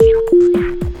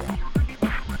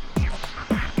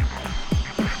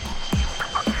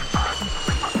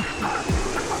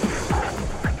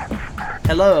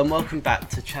Hello and welcome back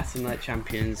to Chatting Like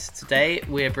Champions. Today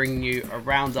we are bringing you a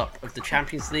roundup of the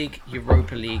Champions League,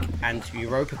 Europa League and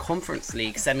Europa Conference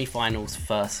League semi-finals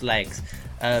first legs.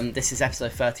 This is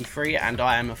episode 33 and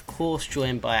I am of course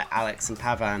joined by Alex and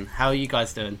Pavan. How are you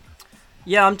guys doing?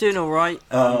 Yeah, I'm doing alright.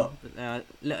 A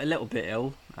little bit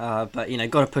ill, but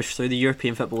got to push through. The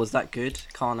European football was that good.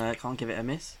 Can't give it a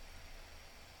miss.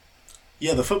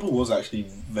 Yeah, the football was actually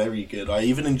very good. I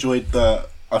enjoyed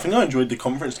the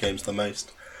conference games the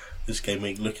most this game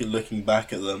week. Looking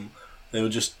back at them, they were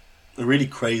just really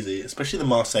crazy, especially the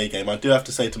Marseille game. I do have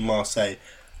to say to Marseille,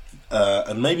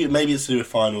 and maybe it's to do with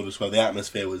final as well. The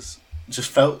atmosphere was just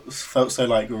felt so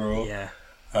like raw.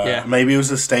 Yeah. Maybe it was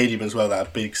the stadium as well,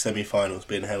 that big semi-finals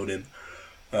being held in.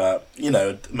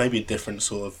 Maybe a different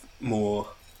sort of more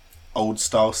old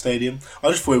style stadium.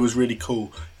 I just thought it was really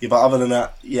cool. Yeah, but other than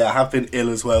that, I have been ill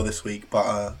as well this week,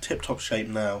 but tip top shape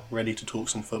now, ready to talk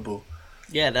some football.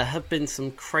 Yeah, there have been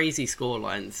some crazy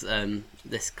scorelines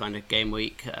this kind of game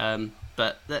week,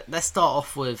 but let's start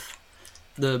off with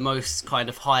the most kind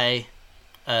of high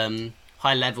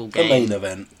level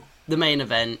game. The main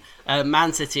event,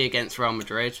 Man City against Real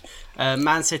Madrid.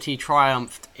 Man City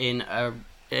triumphed in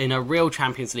a real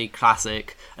Champions League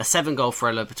classic, a 7-goal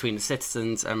thriller between the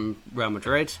Citizens and Real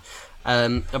Madrid.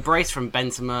 A brace from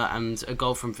Benzema and a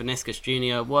goal from Vinicius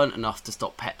Jr. weren't enough to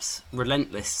stop Pep's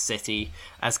relentless City,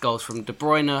 as goals from De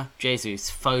Bruyne,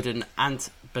 Jesus, Foden and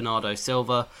Bernardo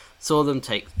Silva saw them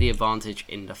take the advantage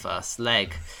in the first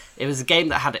leg. It was a game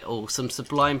that had it all: some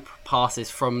sublime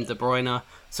passes from De Bruyne,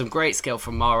 some great skill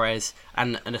from Mahrez,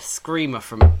 and a screamer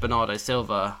from Bernardo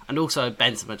Silva, and also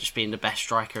Benzema just being the best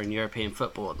striker in European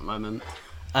football at the moment.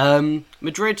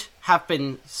 Madrid have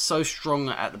been so strong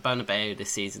at the Bernabeu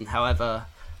this season. However,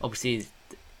 obviously,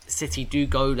 City do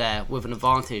go there with an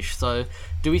advantage. So,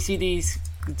 do we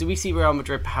see Real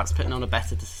Madrid perhaps putting on a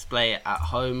better display at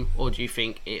home, or do you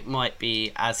think it might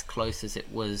be as close as it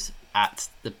was at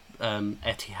the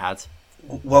Etihad?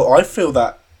 Well, I feel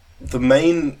that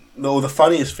the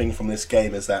funniest thing from this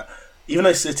game is that even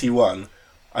though City won,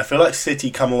 I feel like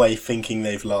City come away thinking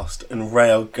they've lost and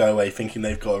Real go away thinking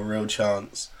they've got a real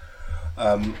chance.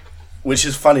 Which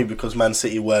is funny because Man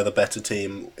City were the better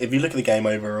team. If you look at the game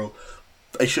overall,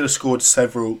 they should have scored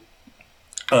several.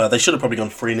 They should have probably gone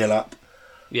 3-0 up.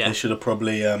 Yeah. They should have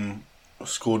probably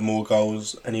scored more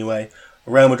goals anyway.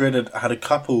 Real Madrid had a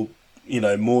couple,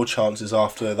 more chances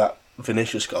after that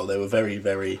Vinicius goal. They were very,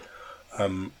 very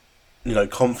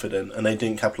confident, and they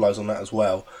didn't capitalise on that as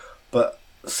well. But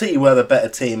City were the better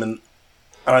team, and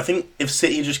I think if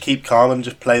City just keep calm and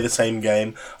just play the same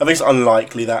game, I think it's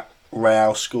unlikely that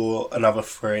Real score another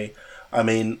 3. I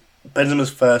mean,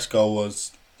 Benzema's first goal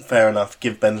was fair enough.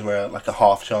 Give Benzema like a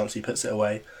half chance, he puts it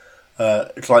away.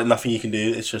 It's like nothing you can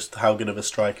do. It's just how good of a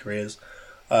striker he is.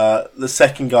 The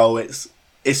second goal, it's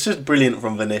just brilliant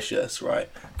from Vinicius, right?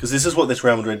 Because this is what this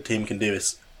Real Madrid team can do.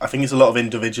 I think it's a lot of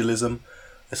individualism.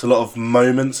 It's a lot of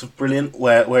moments of brilliant,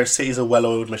 where City's a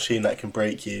well-oiled machine that can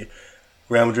break you.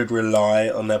 Real Madrid rely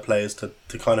on their players to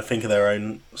kind of think of their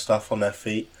own stuff on their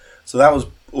feet. So that was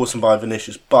awesome by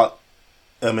Vinicius, but,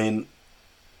 I mean,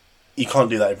 you can't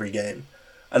do that every game.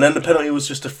 And then the penalty was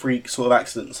just a freak sort of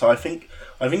accident. So I think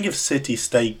if City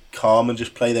stay calm and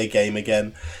just play their game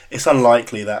again, it's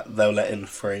unlikely that they'll let in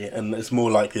 3, and it's more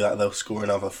likely that they'll score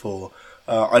another 4.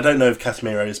 I don't know if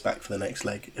Casemiro is back for the next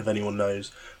leg, if anyone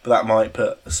knows, but that might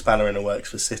put a spanner in the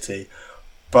works for City.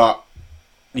 But,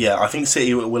 yeah, I think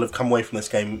City will have come away from this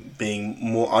game being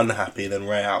more unhappy than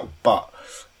Real, but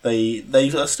they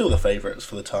are still the favourites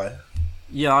for the tie.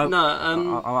 Yeah,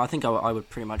 I think I would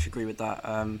pretty much agree with that.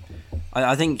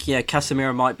 I think,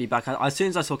 Casemiro might be back. As soon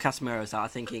as I saw Casemiro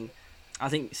I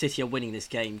think City are winning this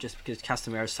game just because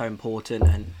Casemiro is so important.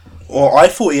 And well, I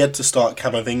thought he had to start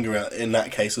Camavinga in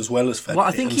that case as well as Fede,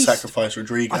 and sacrifice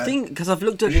Rodrigo. I think because I've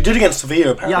looked at... He did against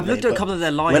Sevilla, apparently. Yeah, I've looked at a couple of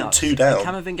their lineups. Went 2 down.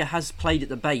 Camavinga has played at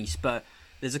the base, but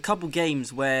there's a couple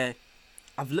games where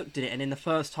I've looked at it, and in the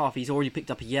first half he's already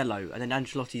picked up a yellow, and then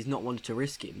Ancelotti's not wanted to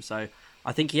risk him. So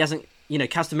I think he hasn't...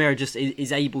 Casemiro just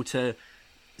is able to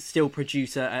still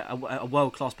produce a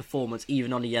world-class performance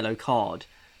even on a yellow card.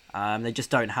 They just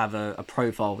don't have a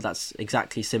profile that's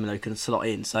exactly similar who can slot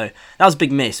in. So that was a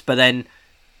big miss. But then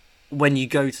when you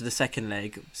go to the second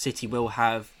leg, City will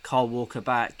have Kyle Walker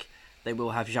back. They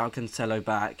will have João Cancelo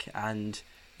back. And,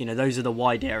 those are the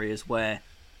wide areas where,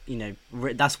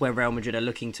 that's where Real Madrid are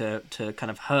looking to kind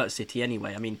of hurt City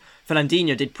anyway. I mean,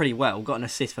 Fernandinho did pretty well, got an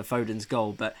assist for Foden's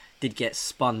goal, but did get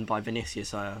spun by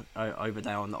Vinicius over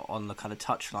there on the kind of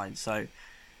touchline. So,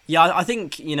 yeah, I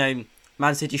think,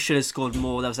 Man City should have scored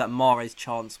more. There was that Mahrez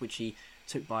chance which he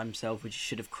took by himself, which he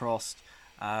should have crossed.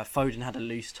 Foden had a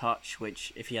loose touch,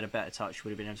 which if he had a better touch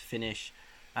would have been able to finish.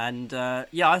 And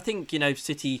I think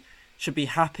City should be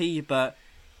happy, but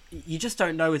you just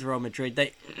don't know with Real Madrid.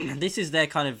 This is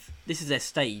their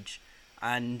stage,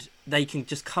 and they can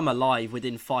just come alive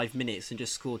within 5 minutes and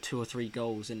just score 2 or 3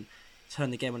 goals and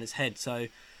turn the game on its head. So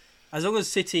as long as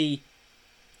City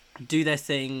do their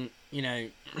thing,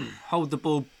 hold the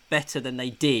ball better than they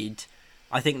did,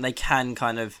 I think they can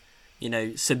kind of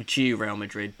subdue Real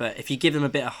Madrid. But if you give them a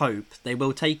bit of hope, they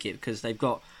will take it, because they've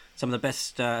got some of the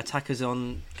best attackers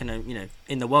on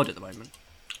in the world at the moment.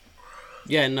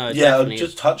 Yeah,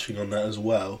 just touching on that as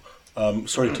well.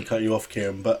 Sorry to cut you off,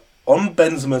 Kieran, but on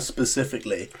Benzema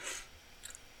specifically,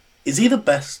 is he the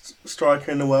best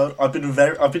striker in the world? I've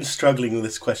been struggling with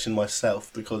this question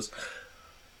myself, because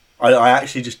I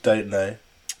actually just don't know.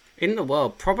 In the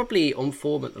world, probably on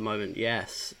form at the moment,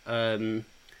 yes. I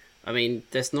mean,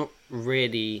 there's not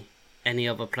really any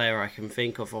other player I can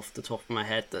think of off the top of my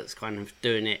head that's kind of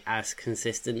doing it as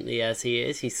consistently as he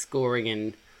is. He's scoring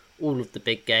in all of the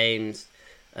big games.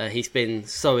 He's been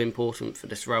so important for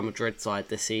this Real Madrid side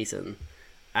this season.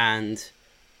 And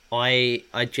I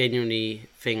genuinely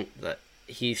think that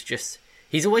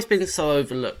he's always been so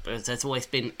overlooked, because there's always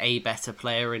been a better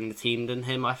player in the team than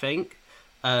him, I think.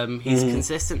 He's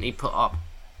consistently put up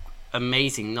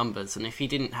amazing numbers, and if he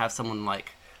didn't have someone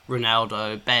like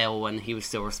Ronaldo, Bale when he was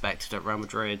still respected at Real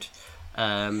Madrid,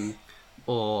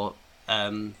 or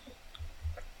 1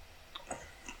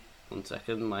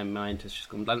 second, my mind has just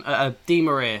gone blank. Di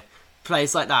Maria,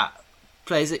 players like that,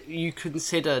 players that you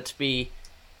consider to be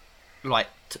like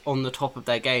on the top of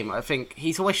their game. I think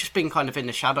he's always just been kind of in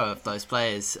the shadow of those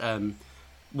players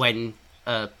when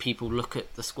people look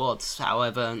at the squads.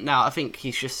 However, now I think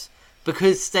he's just,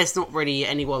 because there's not really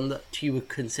anyone that you would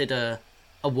consider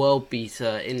a world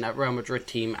beater in that Real Madrid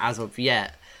team as of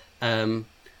yet, other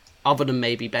than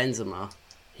maybe Benzema.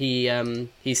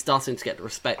 He's starting to get the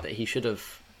respect that he should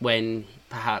have when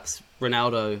perhaps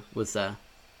Ronaldo was there.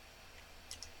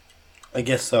 I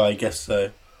guess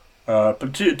so.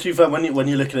 But to be fair, when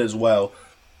you look at it as well,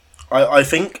 I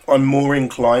think I'm more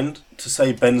inclined to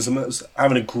say Benzema's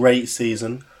having a great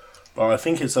season, but I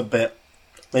think it's a bit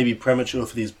maybe premature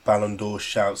for these Ballon d'Or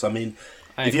shouts. I mean,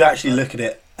 if you actually look at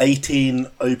it, 18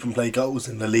 open play goals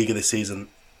in the Liga this season.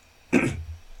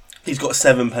 He's got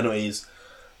 7 penalties.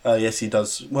 Yes, he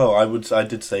does. Well, I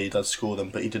did say he does score them,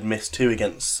 but he did miss 2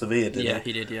 against Sevilla, didn't he? Yeah,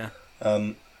 he did, yeah.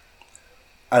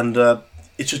 And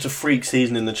it's just a freak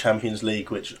season in the Champions League,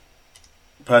 which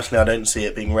personally I don't see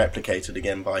it being replicated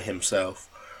again by himself.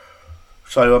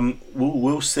 So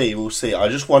we'll see. I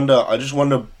just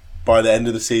wonder by the end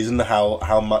of the season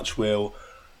how much we'll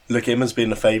look at him as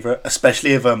being a favourite,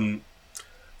 especially if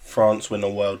France win the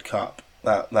World Cup.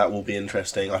 That will be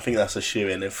interesting. I think that's a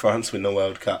shoe-in if France win the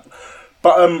World Cup.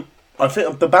 But I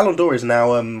think the Ballon d'Or is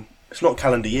now it's not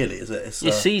calendar yearly, is it?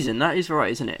 It's season. That is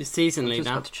right, isn't it? It's seasonally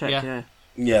now. Got to check. Yeah.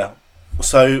 Yeah.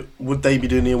 So would they be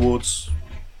doing the awards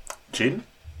June?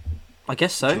 I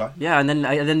guess so. July? Yeah, and then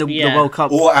the World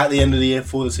Cup, or at the end of the year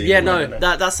for the season. Yeah, no,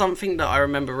 that's something that I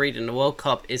remember reading. The World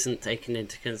Cup isn't taken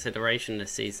into consideration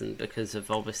this season because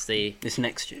of obviously it's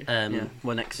next year.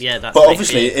 Next. Yeah, that's. But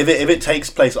obviously, if it takes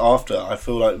place after, I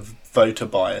feel like voter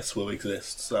bias will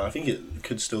exist. So I think it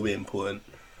could still be important.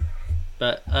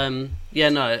 But I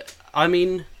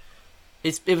mean,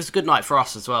 it was a good night for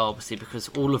us as well, obviously, because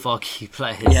all of our key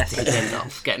players did end up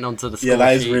getting onto the score sheet. Yeah,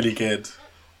 that is sheet. really good.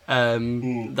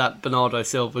 That Bernardo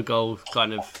Silva goal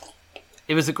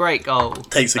it was a great goal.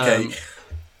 Takes a cake.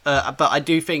 But I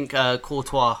do think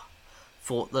Courtois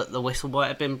thought that the whistle might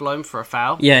have been blown for a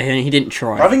foul. Yeah, he didn't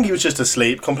try. I think he was just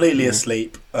asleep, completely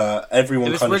asleep.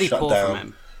 Everyone kind really of shut poor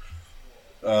down.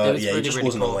 From him. He just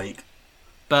wasn't awake.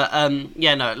 But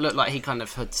it looked like he kind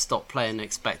of had stopped playing,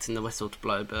 expecting the whistle to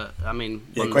blow. But I mean,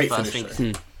 great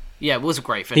finish. Yeah, it was a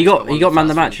great finish. He got man of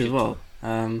the match as well.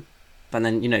 But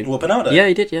then Bernardo? Yeah,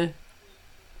 he did. Yeah.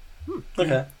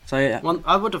 Okay. So yeah,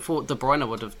 I would have thought De Bruyne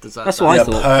would have deserved. That's what I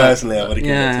thought. Personally, I would have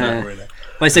given it to De Bruyne.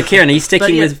 Wait, so Kieran, are you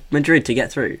sticking with Madrid to get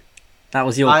through? That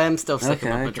was your. I am still sticking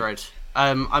with Madrid.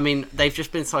 I mean, they've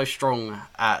just been so strong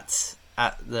at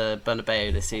the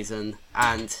Bernabeu this season,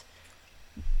 and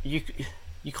you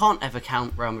can't ever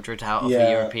count Real Madrid out of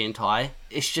a European tie.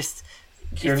 It's just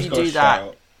Kieran's if you do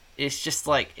that, it's just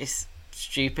like it's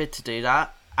stupid to do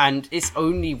that, and it's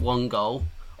only 1 goal.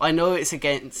 I know it's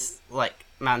against like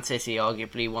Man City,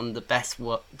 arguably one of the best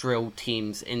drilled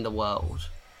teams in the world.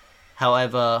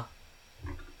 However,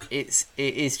 it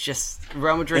is just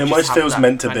Real Madrid. It almost feels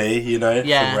meant to be, for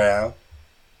Real.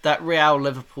 that Real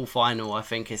Liverpool final, I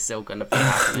think, is still going to be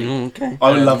happening. Okay.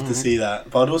 I would love to see that,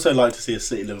 but I'd also like to see a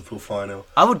City Liverpool final.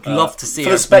 I would love to see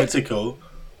for the spectacle.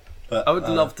 But, I would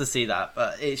love to see that,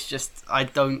 but it's just I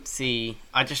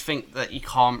just think that you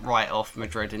can't write off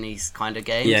Madrid in these kind of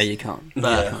games. Yeah, you can't.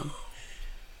 But Yeah.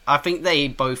 I think they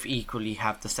both equally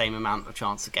have the same amount of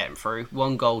chance of getting through.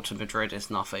 One goal to Madrid is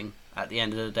nothing at the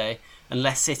end of the day,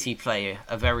 unless City play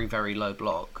a very, very low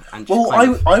block. And just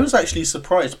Well, I was actually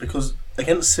surprised because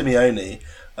against Simeone,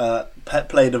 Pep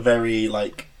played a very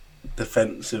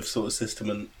defensive sort of system,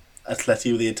 and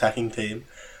Atleti were the attacking team,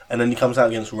 and then he comes out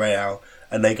against Real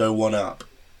and they go 1-up,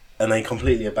 and they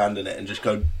completely abandon it and just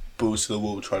go balls to the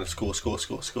wall trying to score. So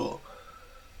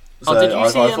did you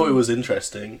see, I thought it was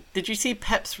interesting. Did you see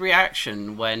Pep's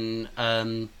reaction when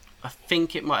I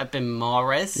think it might have been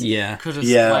Mahrez? Yeah. Could have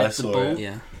Yeah, I squared the saw ball. it.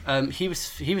 Yeah. He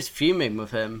was fuming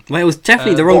with him. Well, it was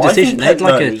definitely the wrong Well, decision. They had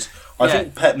I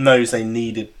think Pep knows they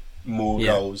needed more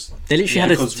Yeah. goals. They literally had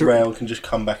because a Real can just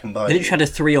come back and bite. they literally had a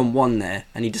 3-on-1 there,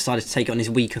 and he decided to take it on his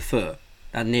weaker foot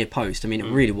at near post. I mean, it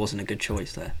really wasn't a good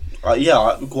choice there.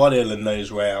 Guardiola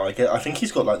knows Real. I think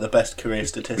he's got the best career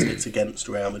statistics against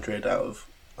Real Madrid out of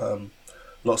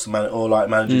lots of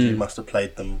managers who must have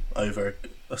played them over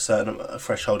a certain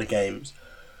threshold of games.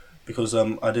 Because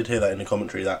I did hear that in the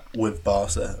commentary that with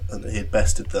Barca, and he had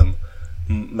bested them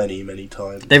many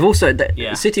times. They've also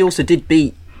Yeah. City also did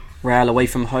beat Real away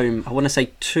from home. I want to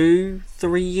say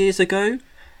 2-3 years ago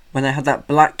when they had that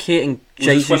black kit and Was this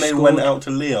Jesus when they scored. went out to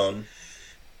Leon?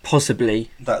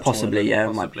 Possibly, That possibly, tournament, yeah,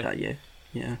 it might be possibly. that year.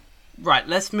 Yeah. Right,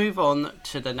 let's move on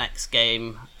to the next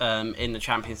game in the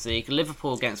Champions League.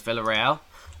 Liverpool against Villarreal.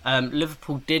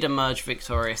 Liverpool did emerge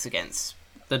victorious against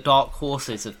the dark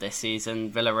horses of this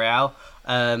season, Villarreal,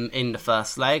 in the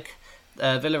first leg.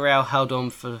 Villarreal held on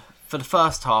for the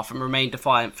first half and remained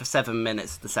defiant for 7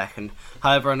 minutes of the second.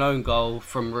 However, an own goal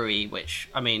from Rui, which,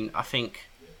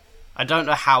 I don't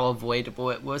know how avoidable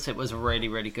it was. It was a really,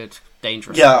 really good,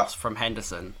 dangerous cross from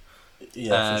Henderson.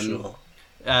 Yeah, for sure.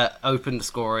 Opened the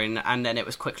scoring, and then it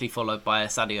was quickly followed by a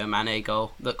Sadio Mane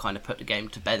goal that kind of put the game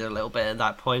to bed a little bit at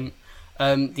that point.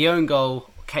 The own goal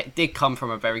did come from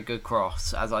a very good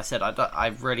cross. As I said,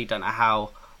 I really don't know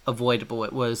how avoidable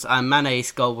it was. And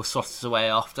Mane's goal was slotted away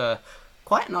after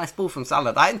quite a nice ball from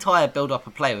Salah. That entire build-up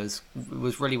of play was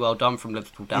really well done from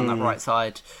Liverpool down that right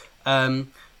side.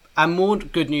 And more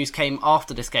good news came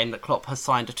after this game that Klopp has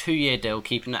signed a 2-year deal,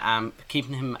 keeping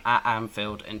him at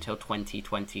Anfield until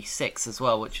 2026 as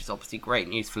well, which is obviously great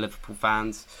news for Liverpool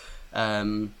fans.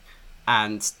 And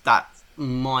that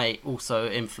might also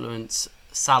influence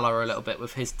Salah a little bit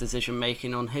with his decision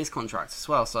making on his contract as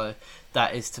well. So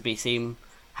that is to be seen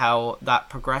how that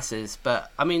progresses.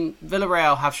 But I mean,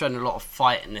 Villarreal have shown a lot of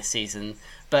fight in this season,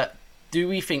 but do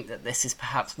we think that this is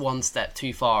perhaps one step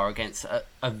too far against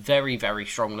a very, very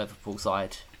strong Liverpool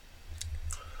side?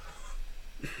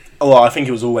 Well, I think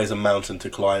it was always a mountain to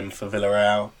climb for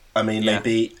Villarreal. I mean, Yeah. they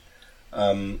beat...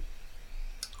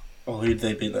 who did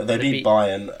they beat? They beat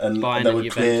Bayern, and Bayern there and were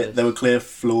Juventus. clear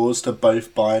flaws to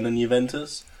both Bayern and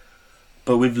Juventus.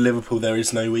 But with Liverpool, there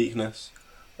is no weakness.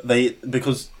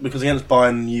 Because against Bayern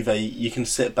and Juve, you can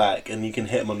sit back and you can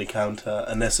hit them on the counter,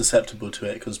 and they're susceptible to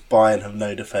it because Bayern have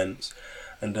no defence,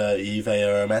 and Juve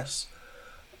are a mess.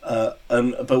 But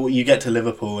you get to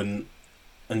Liverpool and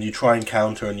you try and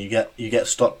counter, and you get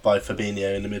stopped by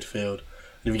Fabinho in the midfield.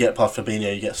 And if you get past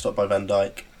Fabinho, you get stopped by Van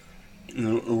Dijk.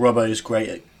 Robbo's great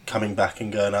at coming back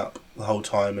and going up the whole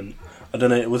time. And I don't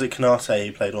know, was it Konate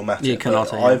he played or Matip? Yeah,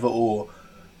 Konate, yeah. Either or,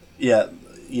 yeah,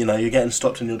 you're getting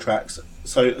stopped in your tracks.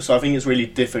 So I think it's really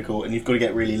difficult, and you've got to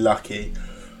get really lucky.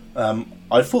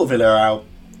 I thought Villarreal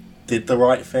did the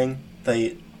right thing.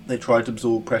 They tried to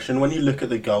absorb pressure, and when you look at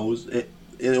the goals, it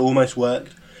almost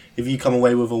worked. If you come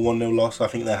away with a 1-0 loss, I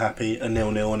think they're happy. A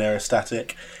 0-0 and they're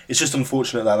ecstatic. It's just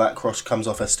unfortunate that cross comes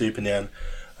off Estupinian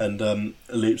and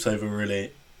loops over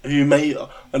Rulli, who may, I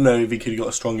don't know if he could have got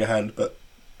a stronger hand, but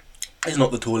he's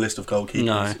not the tallest of goalkeepers,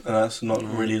 No. and that's not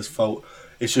really his fault.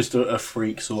 It's just a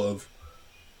freak sort of,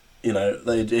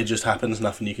 it just happens,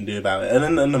 nothing you can do about it.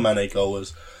 And then the Mane goal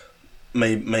was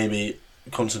maybe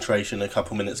concentration a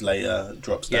couple minutes later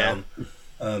drops down.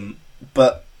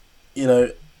 But,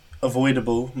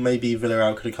 avoidable. Maybe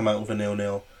Villarreal could have come out with a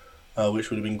 0-0, which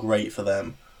would have been great for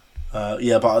them.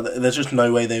 But there's just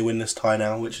no way they win this tie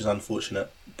now, which is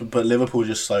unfortunate. But Liverpool are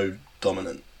just so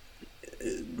dominant.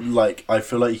 I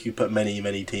feel like you could put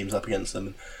many teams up against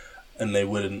them, and they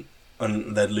wouldn't,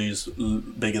 and they'd lose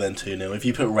bigger than 2-0. If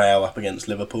you put Real up against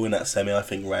Liverpool in that semi, I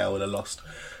think Real would have lost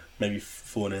maybe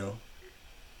 4-0.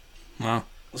 Wow.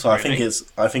 So Really? I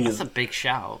think That's it's a big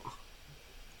shout.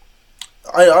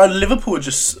 Liverpool are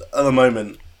just at the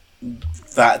moment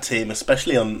that team,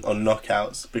 especially on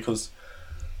knockouts, because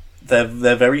they're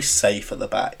very safe at the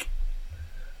back,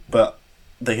 but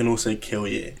they can also kill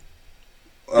you.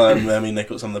 I mean, they've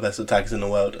got some of the best attackers in the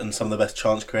world and some of the best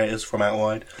chance creators from out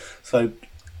wide. So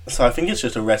I think it's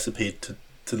just a recipe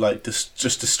to like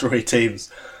just destroy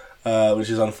teams, which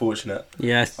is unfortunate.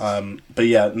 Yes. But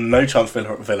yeah, no chance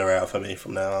Villarreal for me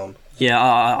from now on. Yeah,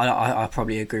 I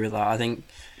probably agree with that. I think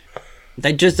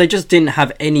they just didn't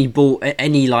have any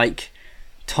like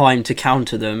time to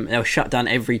counter them. They were shut down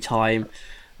every time.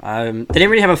 They didn't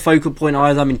really have a focal point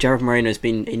either. I mean, Gerard Moreno's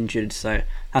been injured, so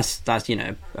that's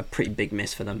a pretty big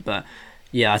miss for them. But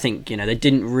yeah, I think they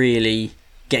didn't really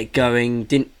get going.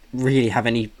 Didn't really have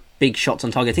any big shots on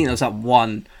target. I think there was that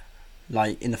one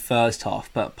like in the first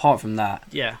half, but apart from that,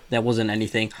 yeah, there wasn't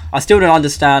anything. I still don't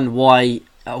understand why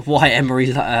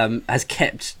Emery has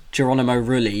kept Geronimo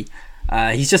Rulli.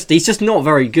 He's just not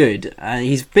very good.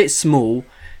 He's a bit small,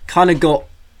 kind of got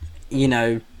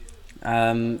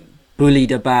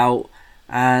bullied about,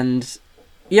 and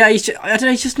yeah, I don't know.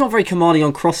 He's just not very commanding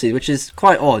on crosses, which is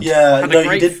quite odd. Yeah,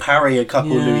 he did parry a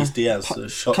couple of Luis Diaz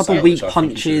shots. Couple out, weak cool.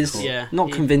 punches. Yeah,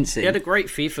 not convincing. He had a great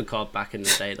FIFA card back in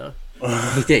the day, though.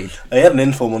 He did. He had an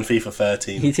inform on FIFA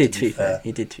 13. He did, to be fair.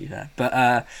 He did, to be fair.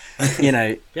 But he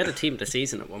had a team of the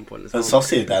season at one point as well. At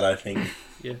Sociedad, I think.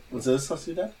 Yeah. Was it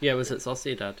Sociedad? Yeah, it was at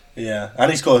Sociedad. Yeah, and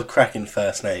he's got a cracking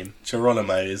first name.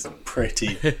 Geronimo is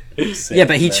pretty sick. Yeah,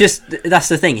 but that's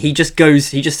the thing. He just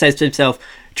says to himself,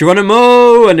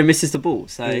 Geronimo, and then misses the ball.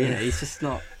 So, he's just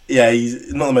not... Yeah,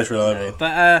 he's not the most reliable.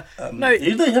 No, but, no...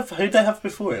 Who'd they have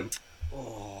before him?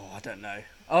 Oh, I don't know.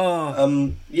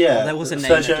 Oh. Yeah. There was a name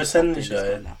Sergio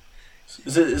Asenjo.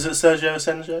 Is it Sergio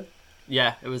Asenjo?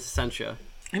 Yeah, it was Asenjo.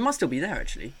 He might still be there,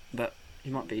 actually, but... He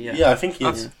might be, yeah. Yeah, I think he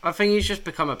is. I think he's just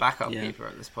become a backup keeper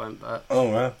at this point. But oh,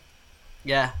 wow.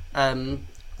 Yeah.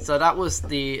 So that was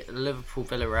the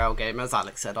Liverpool-Villarreal game. As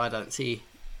Alex said, I don't see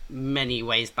many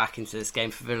ways back into this game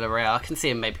for Villarreal. I can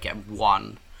see him maybe get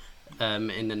one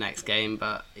in the next game,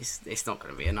 but it's not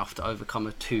going to be enough to overcome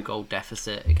a 2-goal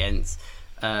deficit against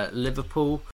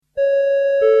Liverpool.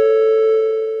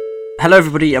 Hello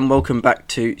everybody and welcome back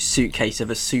to Suitcase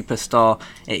of a Superstar.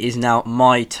 It is now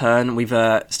my turn. We're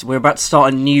about to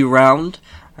start a new round,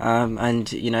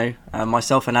 and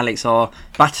myself and Alex are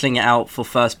battling it out for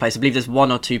first place. I believe there's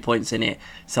 1 or 2 points in it,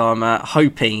 so I'm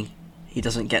hoping he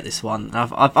doesn't get this one.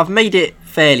 I've made it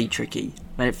fairly tricky.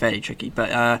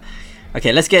 But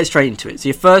okay, let's get straight into it. So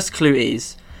your first clue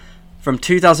is from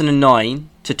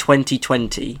 2009 to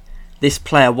 2020. This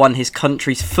player won his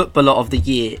country's Footballer of the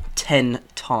Year 10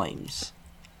 times.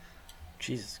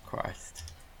 Jesus Christ.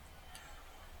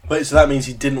 Wait, so that means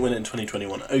he didn't win it in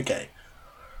 2021. Okay.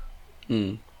 I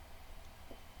think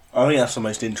that's the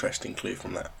most interesting clue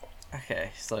from that.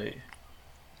 Okay, so...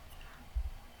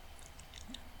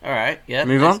 Alright, yeah.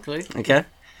 Move on. Clue. Okay.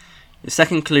 The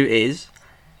second clue is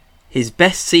his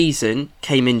best season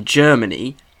came in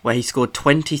Germany, where he scored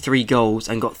 23 goals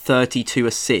and got 32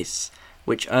 assists,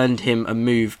 which earned him a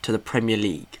move to the Premier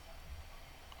League.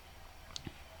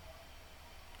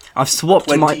 I've swapped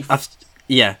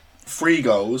 3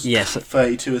 goals, yes,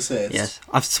 32 assists. Yes,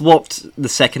 I've swapped the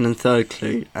second and third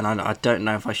clue, and I don't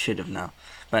know if I should have now.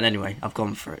 But anyway, I've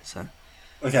gone for it, so...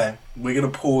 Okay, we're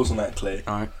going to pause on that clue.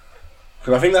 Alright.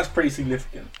 Because I think that's pretty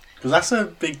significant. Because that's a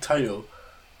big total.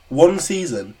 One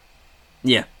season.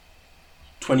 Yeah.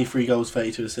 23 goals,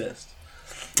 32 assists.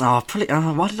 Oh, probably.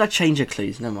 Why did I change the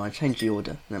clues? Never mind. I changed the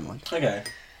order. Never mind. Okay.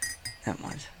 Never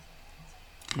mind.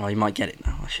 Oh, you might get it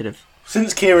now. I should have.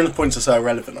 Since Kieran's points are so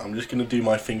irrelevant, I'm just going to do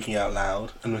my thinking out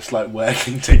loud and just like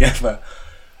working together.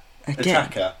 Again.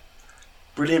 Attacker.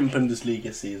 Brilliant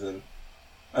Bundesliga season.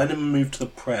 Earned him a move to the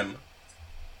Prem.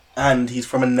 And he's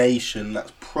from a nation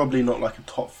that's probably not like a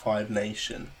top 5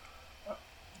 nation.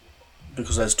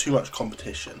 Because there's too much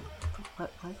competition.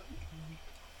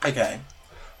 Okay.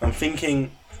 I'm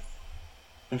thinking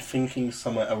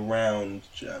somewhere around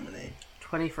Germany.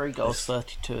 23 goals,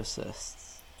 32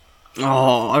 assists.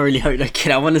 Oh, I really hope they get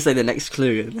it. I want to say the next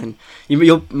clue, and then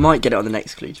you might get it on the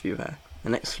next clue, to be fair. The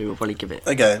next clue will probably give it.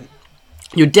 Okay.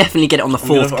 You'll definitely get it on the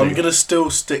fourth clue. I'm going to still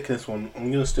stick this one.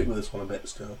 I'm going to stick with this one a bit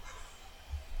still.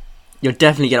 You'll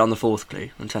definitely get it on the fourth clue.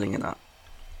 I'm telling you that.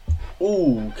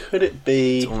 Ooh, could it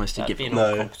be... It's almost a given.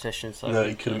 No. Competition, so No,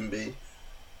 it couldn't be.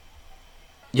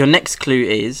 Your next clue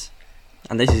is,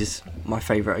 and this is my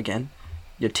favourite again,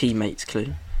 your teammate's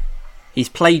clue. He's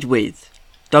played with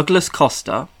Douglas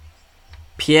Costa,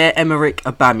 Pierre-Emerick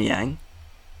Aubameyang,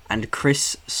 and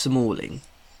Chris Smalling.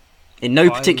 In no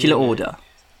particular order.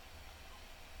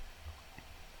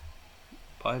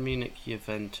 Bayern Munich,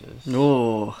 Juventus.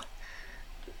 Oh.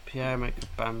 Pierre-Emerick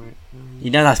Aubameyang.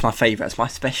 You know that's my favourite. It's my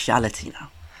speciality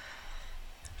now.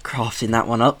 Crafting that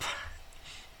one up.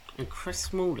 And Chris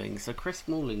Smalling. So Chris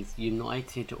Smalling's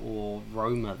United or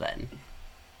Roma then?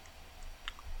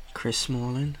 Chris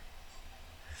Smalling.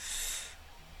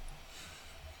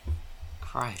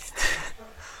 Christ.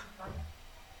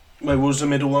 Wait, what was the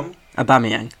middle one?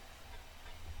 Aubameyang.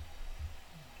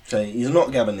 Okay, he's not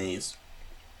Gabonese.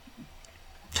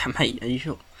 Mate, are you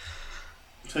sure?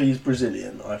 So he's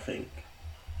Brazilian, I think.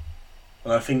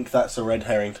 And I think that's a red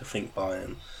herring to think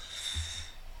Bayern.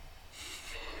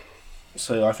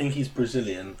 So I think he's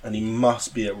Brazilian, and he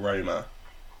must be at Roma.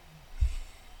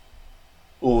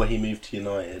 Or he moved to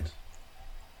United.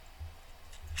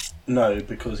 No,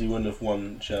 because he wouldn't have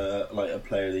won a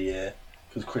Player of the Year,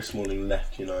 because Chris Smalling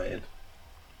left United.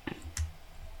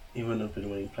 He wouldn't have been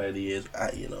winning Player of the Years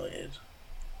at United.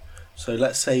 So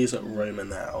let's say he's at Roma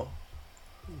now.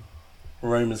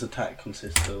 Roma's attack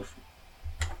consists of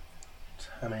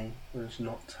Tammy, well, it's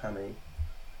not Tammy.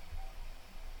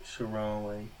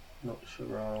 Sharawi, not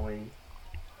Sharawi.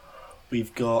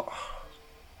 We've got...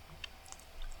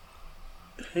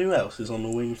 Who else is on the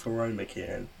wing for Roma,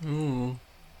 Kieran? Ooh.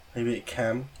 Maybe it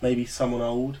Cam. Maybe someone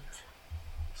old.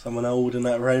 Someone old in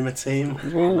that Roma team.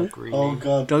 Oh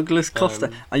god. Douglas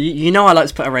Costa. You know I like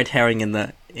to put a red herring in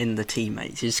the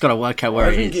teammates. You just got to work out where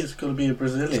I it think is. it's got to be a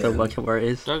Brazilian. Just got to work out where it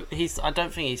is. I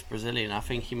don't think he's Brazilian. I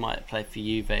think he might play for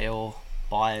Juve or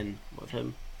Bayern with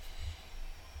him.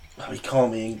 Oh, he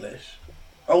can't be English.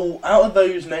 Oh, out of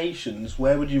those nations,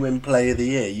 where would you win Player of the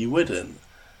Year? You wouldn't.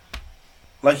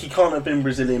 Like, he can't have been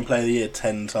Brazilian Player of the Year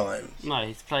 10 times. No,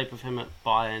 he's played with him at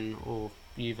Bayern or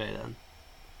Juve then.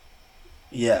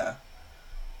 Yeah.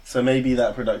 So maybe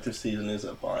that productive season is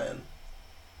at Bayern.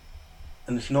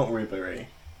 And it's not Ribéry.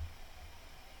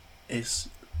 It's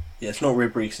not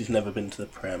Ribéry because he's never been to the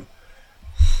Prem.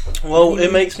 Well,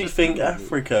 it makes me think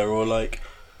Africa or like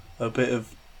a bit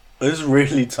of... It's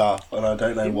really tough, and I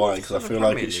don't know why, because I feel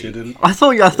like it shouldn't. I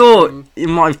thought you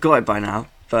might have got it by now,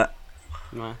 but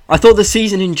No. I thought the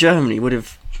season in Germany would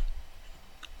have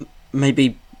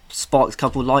maybe sparked a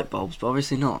couple light bulbs, but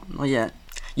obviously not yet.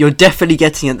 You're definitely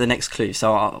getting at the next clue,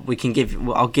 so I'll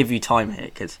give you time here,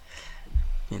 because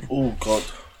you know. Oh god,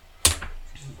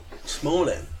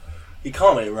 Smalling. You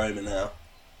can't make Roma now.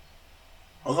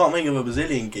 I can't think of a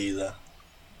Brazilian geezer.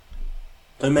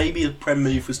 So maybe the Prem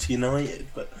move was to United,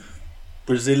 but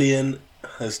Brazilian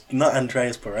has not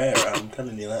Andreas Pereira. I'm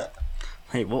telling you that.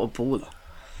 Hey, what a baller!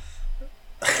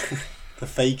 The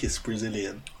fakest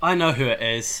Brazilian. I know who it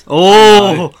is.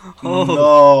 Oh,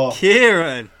 No.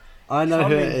 Kieran! I know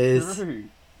who it Coming is. through.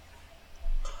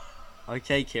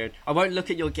 Okay, Kieran. I won't look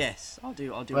at your guess. I'll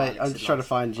do. Wait, Alex I'm did just trying to last-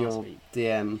 find last your week.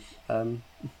 DM.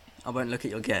 I won't look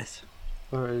at your guess.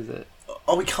 Where is it?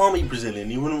 Oh, we can't be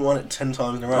Brazilian. You wouldn't want it 10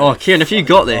 times in a row. Oh, Kieran, have you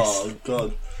got this? Oh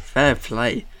god. Fair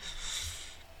play.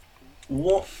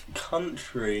 What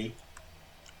country?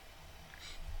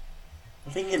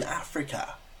 I'm thinking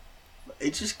Africa.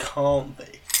 It just can't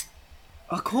be.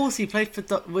 Of course, he played for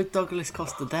with Douglas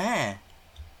Costa there.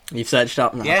 You've searched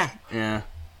up now. Yeah. Yeah.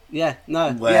 Yeah,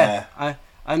 no, Where? yeah.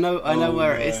 I know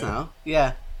where it is no. now.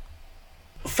 Yeah.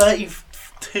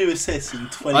 32 assists in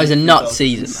 20. Oh, it's a nut results.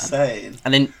 season, Insane.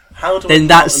 And then How do I that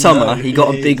not summer know he who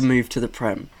got it a big is? move to the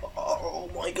Prem. Oh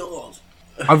my god.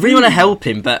 I really want to help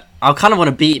him, but I kind of want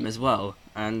to beat him as well,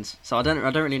 and so I don't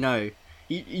really know.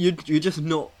 You're just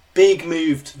not. Big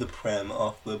move to the Prem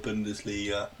after the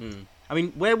Bundesliga. I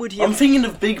mean, where would he? I'm Have, thinking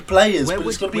of big players, where but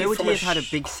it's would, got to be where would from he a have had a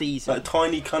big season like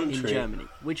tiny in country. Germany?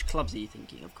 Which clubs are you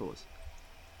thinking? Of course.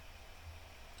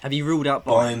 Have you ruled out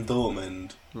Bayern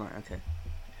Dortmund. Right. Okay.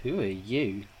 Who are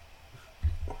you?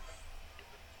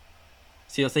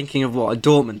 So you're thinking of what, a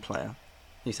Dortmund player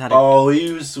who's had a Oh,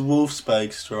 he was the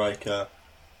Wolfsburg striker.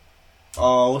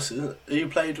 Oh, what's it? Who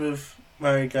played with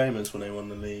Mario Gomez when they won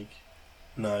the league?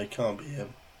 No, it can't be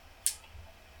him.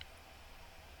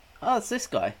 Oh, it's this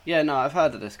guy. Yeah, no, I've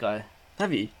heard of this guy.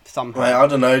 Have you? Somehow. Wait, I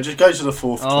don't know. Just go to the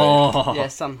fourth clue. Oh. Yeah,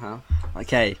 somehow.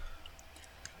 Okay.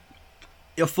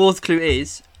 Your fourth clue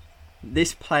is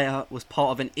this player was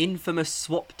part of an infamous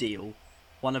swap deal,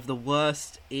 one of the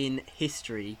worst in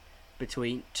history,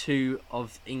 between two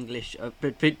of England's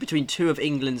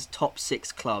top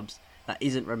 6 clubs that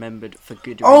isn't remembered for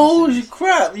good Oh, reasons.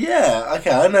 crap. Yeah. Okay,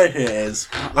 I know who it is.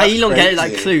 I Elon getting that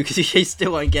crazy. clue because he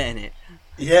still won't getting it.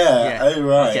 Yeah. Oh,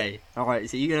 right. Okay. All right.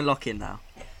 So you're gonna lock in now.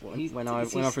 When I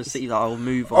proceed, I will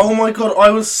move on. Oh my god,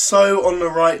 I was so on the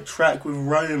right track with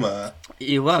Roma.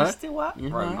 You were. He's still at Yeah.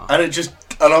 Roma.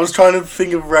 And I was trying to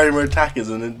think of Roma attackers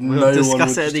and We'll no one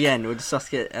discuss would it at the end. We'll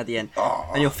discuss it at the end. Oh.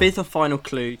 And your fifth and final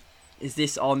clue is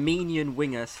this Armenian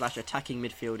winger / attacking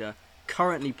midfielder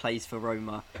currently plays for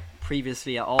Roma,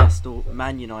 previously at Arsenal,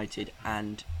 Man United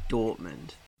and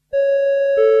Dortmund.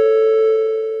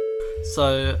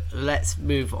 So let's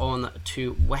move on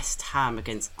to West Ham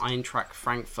against Eintracht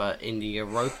Frankfurt in the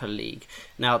Europa League.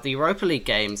 Now, the Europa League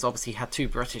games obviously had two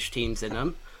British teams in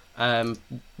them.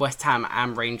 West Ham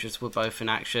and Rangers were both in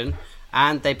action,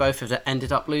 and they both have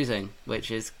ended up losing,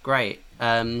 which is great.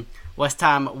 West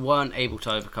Ham weren't able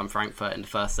to overcome Frankfurt in the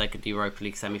first leg of the Europa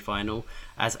League semi-final,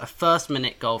 as a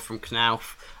first-minute goal from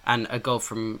Knauf and a goal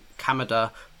from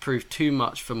Kamada proved too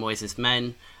much for Moyes'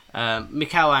 men.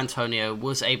 Mikel Antonio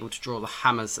was able to draw the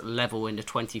Hammers level in the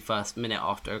 21st minute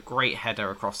after a great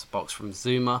header across the box from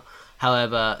Zuma.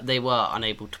 However, they were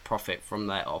unable to profit from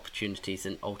their opportunities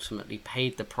and ultimately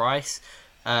paid the price.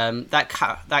 That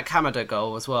Kamada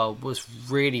goal as well was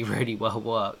really, really well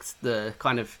worked. The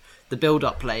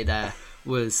build-up play there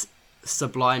was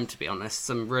sublime, to be honest.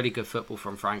 Some really good football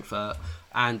from Frankfurt,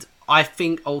 and I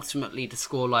think ultimately the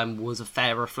scoreline was a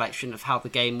fair reflection of how the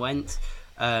game went.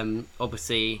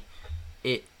 Obviously,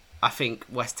 I think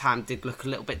West Ham did look a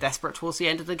little bit desperate towards the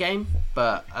end of the game,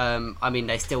 but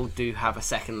they still do have a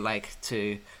second leg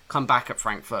to come back at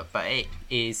Frankfurt, but it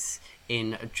is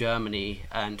in Germany,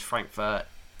 and Frankfurt,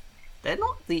 they're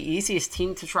not the easiest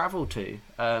team to travel to.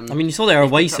 You saw their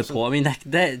away support.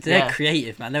 They're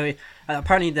creative, man.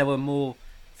 Apparently there were more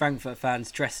Frankfurt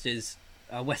fans dressed as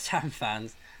West Ham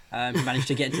fans who managed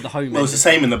to get into the home. Well, it was the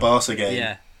same in the Barca game.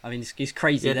 Yeah. It's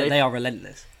crazy. Yeah, they are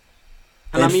relentless.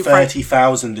 They had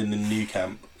 30,000 in the new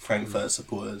camp, Frankfurt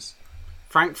supporters.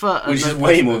 Frankfurt, which is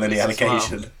way more than the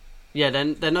allocation. Well. Yeah,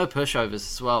 they're no pushovers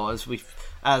as well, as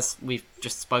we've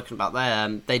just spoken about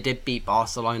there. They did beat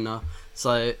Barcelona,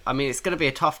 so it's going to be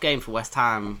a tough game for West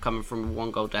Ham coming from a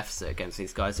 1-goal deficit against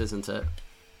these guys, isn't it?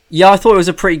 Yeah, I thought it was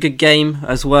a pretty good game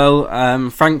as well.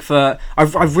 Frankfurt, I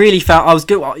really felt I was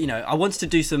good. I wanted to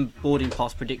do some boarding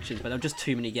pass predictions, but there were just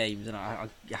too many games, and I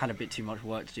had a bit too much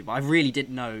work to do. But I really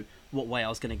didn't know what way I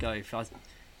was going to go. If I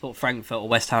thought Frankfurt or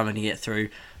West Ham were going to get through.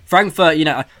 Frankfurt,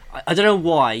 I don't know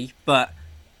why, but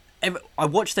I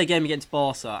watched their game against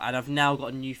Barca, and I've now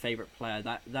got a new favourite player.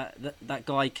 That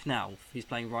guy Knauf, who's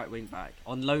playing right wing back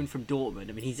on loan from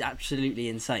Dortmund. He's absolutely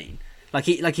insane.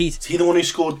 He's. Is he the one who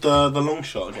scored the long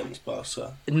shot against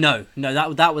Barca? No,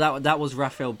 that was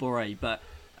Rafael Borré, but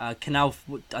Knauf,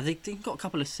 I think he got a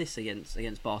couple of assists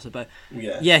against Barca, but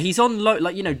yeah, he's on loan.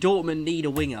 Dortmund need a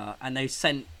winger, and they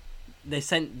sent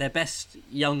their best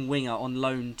young winger on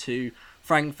loan to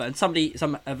Frankfurt.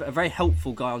 And a very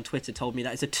helpful guy on Twitter told me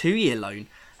that it's a 2-year loan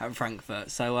at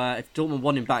Frankfurt. So if Dortmund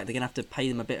want him back, they're gonna have to pay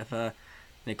them a bit of a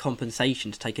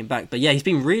compensation to take him back. But yeah, he's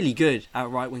been really good at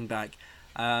right wing back.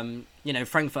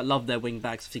 Frankfurt love their wing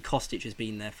backs. Obviously, Kostic has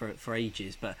been there for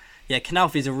ages, but yeah,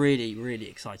 Knauf is a really, really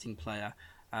exciting player.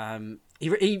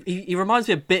 He reminds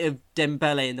me a bit of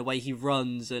Dembele in the way he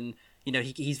runs, and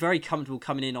he's very comfortable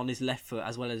coming in on his left foot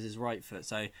as well as his right foot.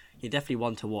 So you're definitely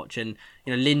one to watch. And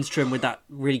Lindstrom with that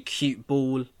really cute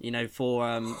ball,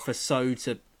 for So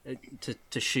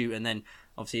to shoot, and then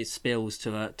obviously it spills to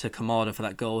Kamada for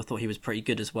that goal. I thought he was pretty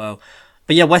good as well.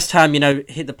 But yeah, West Ham,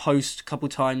 hit the post a couple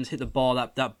of times, hit the bar.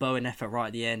 That Bowen effort right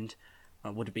at the end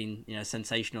would have been, a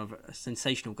sensational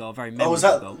goal, very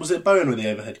memorable goal. Was it Bowen with the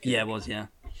overhead kick? Yeah, it was. Yeah.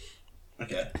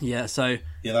 Okay. Yeah. So.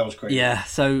 Yeah, that was great. Yeah.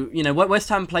 So West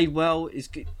Ham played well.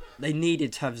 They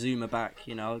needed to have Zuma back,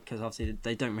 because obviously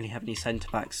they don't really have any centre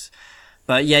backs.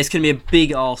 But yeah, it's going to be a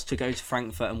big ask to go to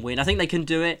Frankfurt and win. I think they can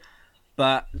do it,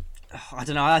 but I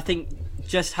don't know. I think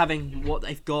just having what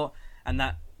they've got and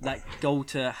that goal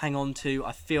to hang on to,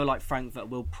 I feel like Frankfurt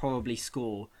will probably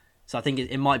score. So I think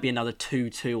it might be another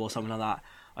 2-2 or something like that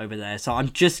over there. So I'm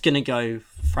just going to go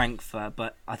Frankfurt,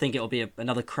 but I think it'll be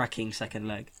another cracking second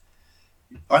leg.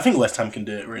 I think West Ham can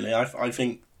do it, really. I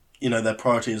think, their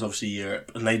priority is obviously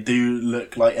Europe, and they do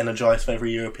look like energised for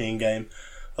every European game,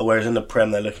 whereas in the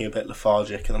Prem they're looking a bit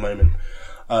lethargic at the moment.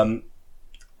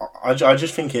 I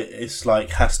just think it's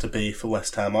has to be for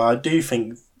West Ham. I do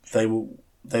think they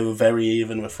were very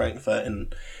even with Frankfurt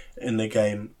in the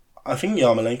game. I think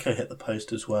Yarmolenko hit the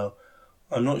post as well.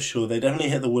 I'm not sure. They definitely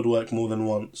hit the woodwork more than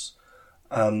once.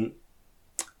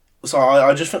 So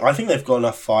I think they've got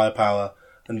enough firepower,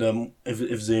 and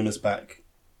if Zuma's back,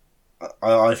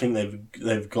 I think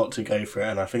they've got to go for it,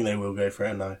 and I think they will go for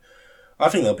it. And I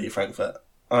think they'll beat Frankfurt.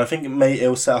 And I think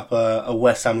it'll set up a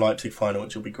West Ham Leipzig final,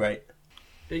 which will be great.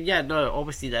 Yeah, no,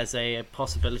 obviously there's a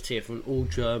possibility of an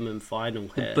all-German final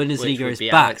here. The Bundesliga which is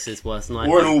be back. Alex's worst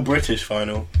nightmare. Or an all-British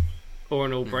final. Or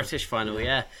an all-British final,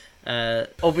 yeah.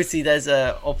 Obviously there's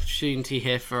an opportunity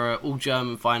here for an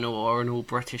all-German final or an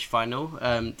all-British final.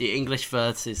 The English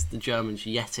versus the Germans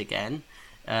yet again.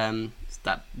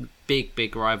 that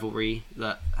big rivalry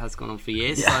that has gone on for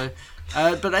years. Yeah.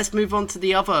 So, but let's move on to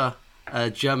the other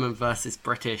German versus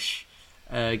British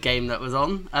game that was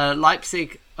on.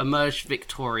 Leipzig emerged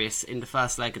victorious in the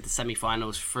first leg of the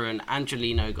semi-finals through an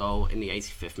Angelino goal in the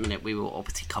 85th minute. We will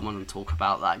obviously come on and talk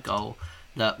about that goal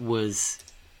that was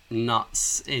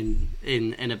nuts in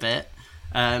a bit.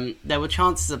 There were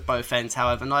chances at both ends,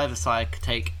 however, neither side could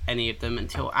take any of them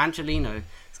until Angelino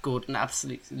scored an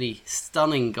absolutely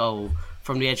stunning goal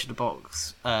from the edge of the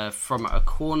box from a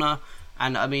corner.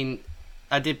 And I mean,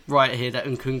 I did write here that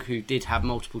Nkunku did have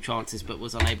multiple chances but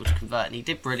was unable to convert, and he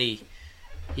did really...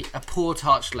 a poor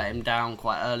touch let him down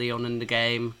quite early on in the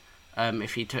game.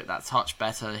 If he took that touch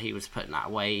better, he was putting that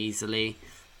away easily.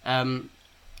 And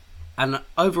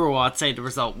overall, I'd say the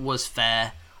result was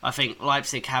fair. I think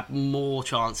Leipzig had more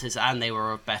chances and they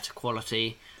were of better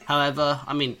quality. However,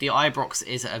 I mean, the Ibrox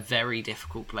is a very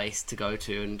difficult place to go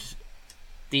to, and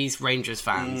these Rangers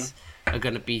fans are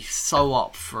going to be so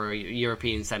up for a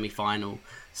European semi-final.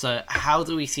 So how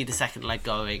do we see the second leg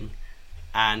going?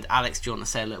 And Alex, do you want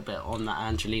to say a little bit on that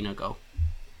Angelino goal?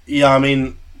 Yeah, I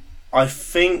mean, I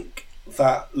think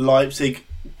that Leipzig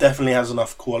definitely has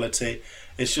enough quality.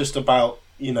 It's just about,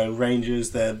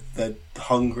 Rangers, they're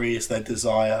hungry, it's their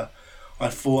desire. I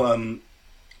thought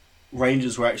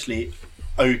Rangers were actually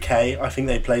okay. I think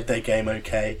they played their game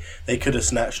okay. They could have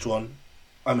snatched one.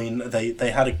 I mean,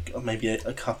 they had maybe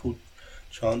a couple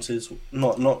chances,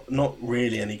 not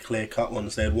really any clear-cut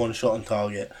ones. They had one shot on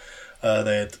target.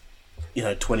 They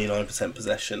had 29%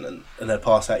 possession, and their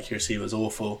pass accuracy was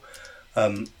awful.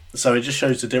 So it just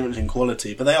shows the difference in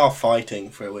quality. But they are fighting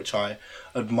for it, which I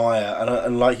admire.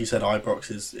 And like you said,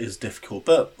 Ibrox is difficult.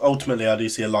 But ultimately, I do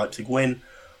see a Leipzig win.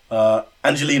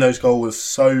 Angelino's goal was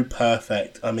so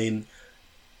perfect. I mean,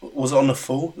 was it on the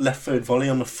full? Left-footed volley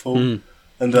on the full?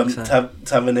 And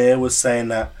Tavernier was saying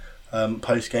that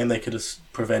post-game they could have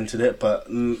prevented it, but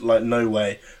no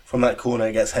way. From that corner,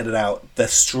 it gets headed out. They're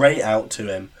straight out to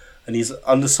him. And he's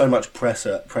under so much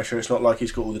pressure. It's not like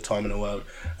he's got all the time in the world.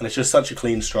 And it's just such a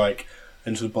clean strike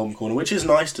into the bottom corner, which is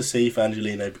nice to see for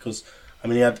Angelino, because, I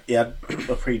mean, he had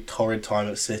a pretty torrid time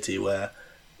at City where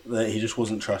he just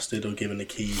wasn't trusted or given the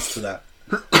keys to that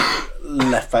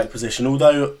left-back position.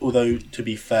 Although to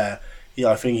be fair,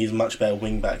 I think he's a much better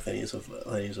wing-back than he is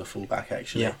a full-back,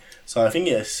 actually. Yeah. So I think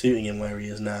it's suiting him where he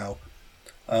is now.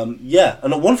 And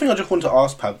one thing I just wanted to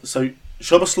ask, Pav, so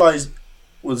Szoboszlai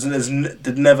was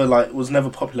never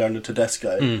popular under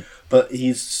Tedesco, but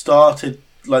he's started,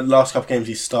 like, the last couple of games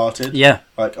he's started,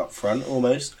 like, up front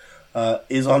almost.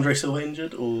 Is Andre Silva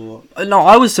injured, or no?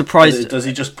 I was surprised. Does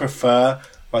he just prefer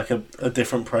like a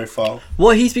different profile?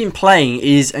 What he's been playing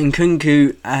is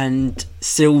Nkunku and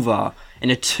Silva in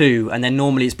a 2, and then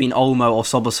normally it's been Olmo or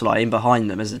Szoboszlai in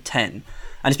behind them as a 10.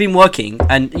 And it's been working.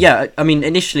 And yeah, I mean,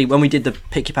 initially when we did the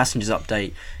Pick Your Passengers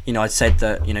update, I said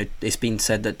that, it's been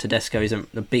said that Tedesco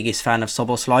isn't the biggest fan of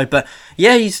Szoboszlai. But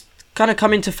yeah, he's kind of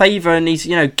come into favour, and he's,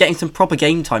 getting some proper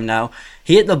game time now.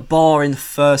 He hit the bar in the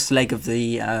first leg of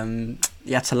the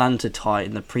Atalanta tie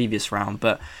in the previous round.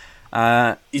 But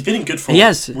he's been in good form. He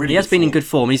has been in good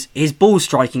form. His ball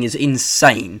striking is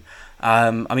insane.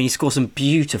 I mean, he scored some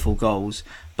beautiful goals.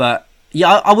 But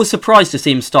yeah, I was surprised to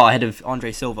see him start ahead of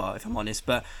Andre Silva, if I'm honest.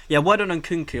 But yeah, word on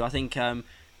Nkunku. I think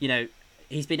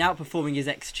he's been outperforming his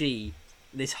XG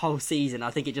this whole season.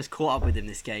 I think it just caught up with him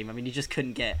this game. I mean, he just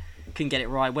couldn't get it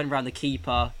right. Went around the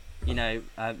keeper.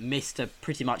 Missed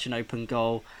pretty much an open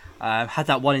goal. Had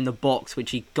that one in the box,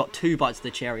 which he got 2 bites of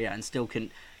the cherry at and still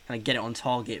couldn't kind of get it on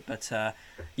target. But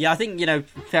I think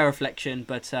fair reflection.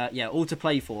 But all to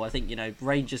play for. I think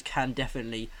Rangers can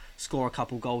definitely score a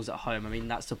couple goals at home. I mean,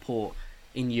 that support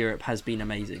in Europe has been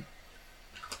amazing.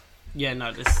 Yeah,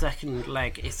 no, the second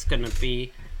leg is going to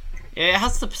be... It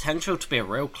has the potential to be a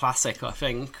real classic, I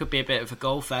think. Could be a bit of a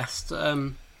goal fest.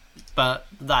 But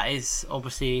that is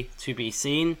obviously to be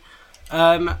seen.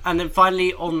 And then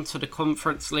finally on to the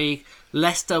Conference League.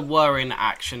 Leicester were in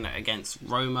action against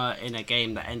Roma in a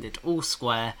game that ended all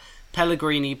square.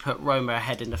 Pellegrini put Roma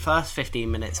ahead in the first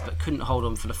 15 minutes but couldn't hold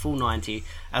on for the full 90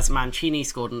 as Mancini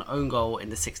scored an own goal in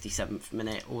the 67th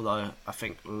minute, although I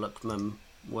think Lookman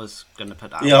was going to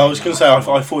put that. Yeah, I was going to say I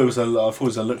thought it was a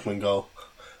Lookman goal.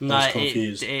 No,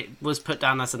 it was put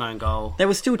down as an own goal. They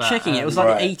were still checking it. It was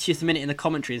like the 80th minute in the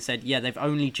commentary and said, they've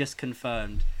only just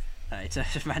confirmed it's a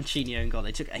Mancini own goal.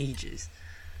 They took ages.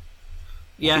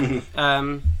 Yeah,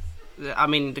 I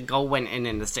mean, the goal went in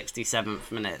the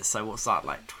 67th minute, so what's that,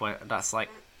 like, that's like...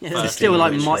 Yeah, it's still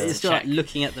like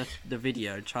looking at the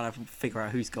video, trying to figure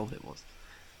out whose goal it was.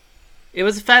 It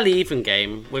was a fairly even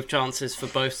game with chances for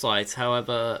both sides.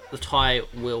 However, the tie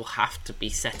will have to be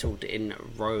settled in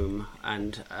Rome,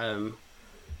 and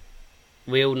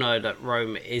we all know that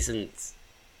Rome isn't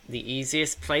the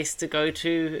easiest place to go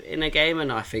to in a game,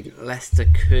 and I think Leicester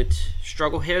could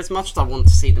struggle here as much as I want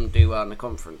to see them do well in the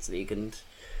Conference League. And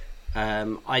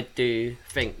I do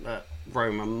think that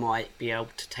Roma might be able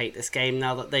to take this game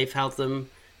now that they've held them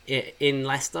in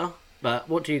Leicester. But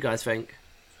what do you guys think?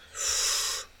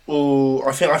 Well,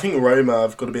 I think Roma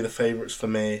have got to be the favourites for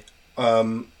me.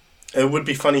 It would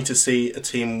be funny to see a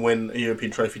team win a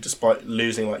European trophy despite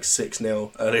losing like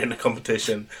 6-0 early in the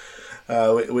competition,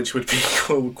 which would be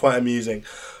quite amusing.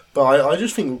 But I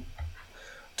just think,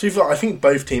 I think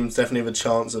both teams definitely have a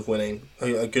chance of winning,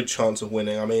 a good chance of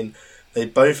winning. I mean, they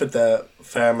both had their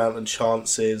fair amount of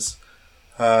chances.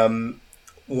 1-1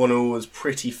 was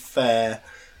pretty fair.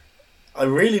 I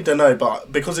really don't know,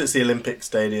 but because it's the Olympic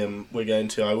Stadium we're going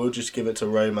to, I will just give it to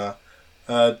Roma.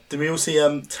 Did we all see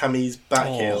Tammy's back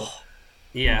heel?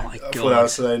 Yeah. Oh my I thought God. that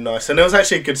was so nice. And there was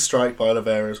actually a good strike by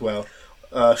Oliveira as well.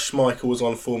 Schmeichel was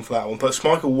on form for that one, but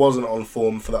Schmeichel wasn't on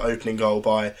form for the opening goal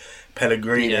by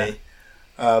Pellegrini.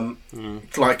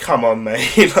 Like, come on,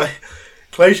 mate. Like,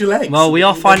 close your legs. Well, we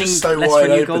are They're finding just so Leicester wide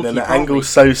a new open, and the goalkeeper, aren't we? angle's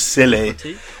so silly.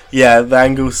 Yeah, the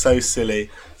angle's so silly.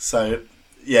 So,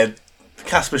 yeah,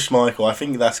 Kasper Schmeichel, I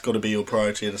think that's got to be your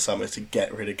priority in the summer, is to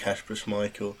get rid of Kasper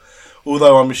Schmeichel.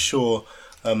 Although I'm sure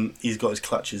he's got his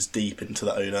clutches deep into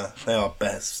the owner. They are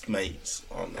best mates,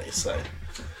 aren't they? So,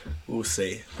 we'll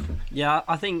see. Yeah,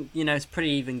 I think, it's a pretty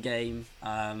even game.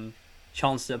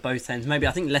 Chances at both ends. Maybe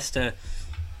I think Leicester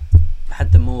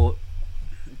had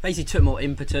basically took more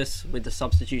impetus with the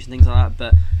substitution, things like that,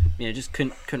 but just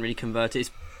couldn't really convert it.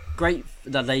 It's great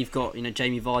that they've got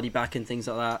Jamie Vardy back and things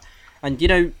like that. And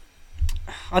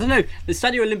I don't know, the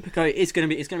Stadio Olimpico it's going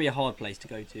to be a hard place to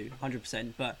go to,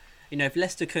 100%. But if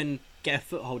Leicester can get a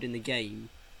foothold in the game,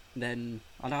 then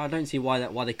I don't see why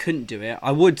they couldn't do it.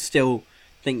 I would still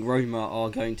think Roma are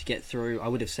going to get through. I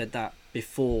would have said that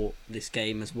before this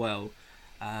game as well.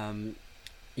 I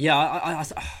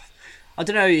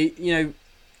don't know.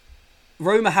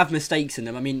 Roma have mistakes in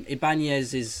them. I mean,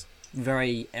 Ibanez is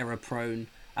very error prone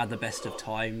at the best of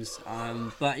times,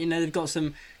 but they've got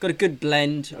a good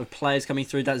blend of players coming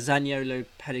through. That Zaniolo,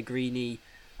 Pellegrini,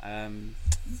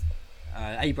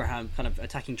 Abraham kind of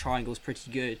attacking triangles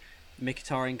pretty good.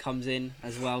 Mkhitaryan comes in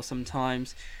as well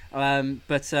sometimes, I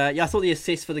thought the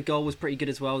assist for the goal was pretty good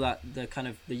as well. That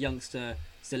the youngster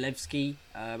Zalewski,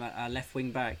 our left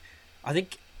wing back, I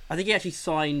think he actually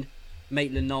signed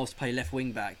Maitland-Niles to play left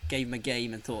wing back, gave him a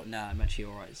game and thought, nah, I'm actually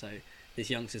all right. So this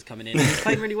youngster's coming in. He's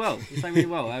playing really well.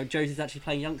 Josie's actually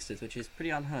playing youngsters, which is pretty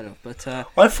unheard of. But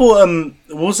I thought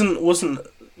wasn't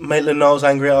Maitland-Niles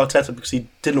angry at Arteta because he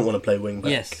didn't want to play wing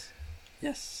back?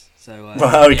 Yes. So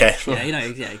okay.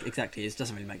 Exactly. It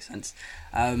doesn't really make sense.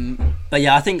 But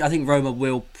yeah, I think Roma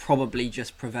will probably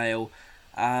just prevail.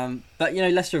 But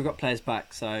Leicester have got players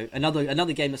back, so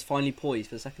another game that's finally poised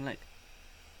for the second leg.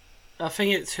 I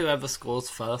think it's whoever scores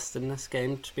first in this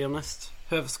game, to be honest.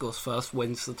 Whoever scores first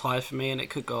wins the tie for me, and it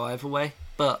could go either way.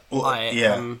 But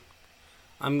I'm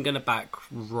going to back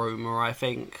Roma, I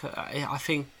think. I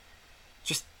think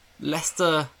just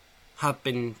Leicester have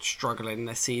been struggling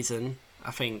this season.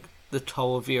 I think the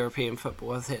toll of European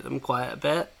football has hit them quite a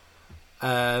bit.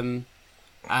 And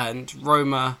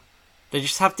Roma, they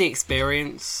just have the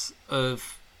experience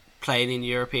of playing in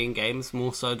European games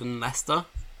more so than Leicester.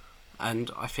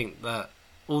 And I think that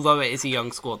although it is a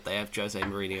young squad, they have Jose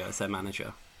Mourinho as their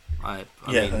manager. I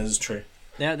mean, that is true.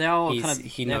 They are kind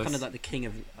of like the king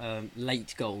of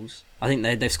late goals. I think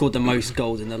they've scored the most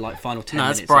goals in the final 10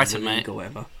 minutes Brighton, of the league mate. or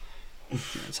whatever.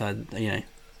 So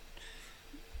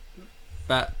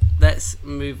But let's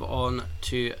move on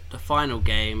to the final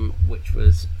game, which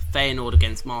was Feyenoord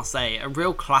against Marseille. A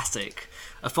real classic.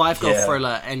 A 5-goal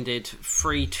thriller ended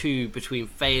 3-2 between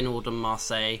Feyenoord and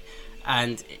Marseille,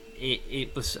 and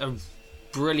it was a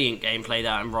brilliant game played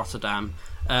out in Rotterdam.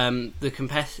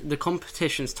 The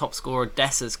competition's top scorer,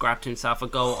 Dessers, grabbed himself a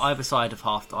goal either side of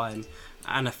half-time,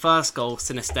 and a first goal,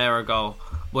 Sinistera goal,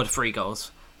 were the 3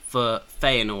 goals for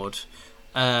Feyenoord.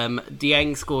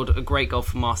 Dieng scored a great goal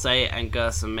for Marseille, and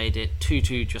Gerson made it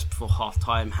 2-2 just before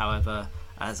half-time. However,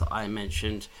 as I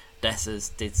mentioned,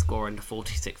 Dessers did score in the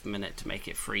 46th minute to make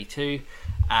it 3-2,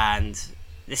 and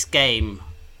this game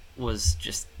was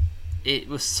just... It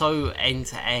was so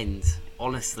end-to-end,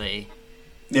 honestly.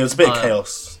 Yeah, it was a bit of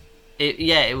chaos.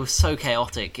 It was so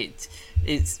chaotic. It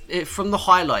from the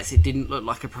highlights, it didn't look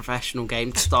like a professional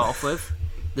game to start off with.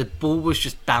 The ball was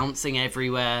just bouncing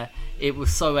everywhere. it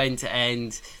was so end to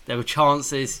end. There were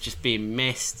chances just being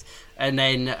missed, and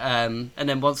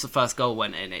then once the first goal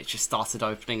went in, it just started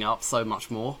opening up so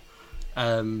much more.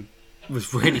 It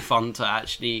was really fun to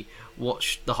actually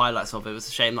watch the highlights of it. It was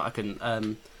a shame that I couldn't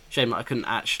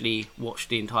actually watch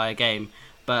the entire game.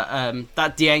 But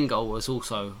that Dieng goal was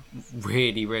also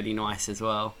really, really nice as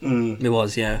well. It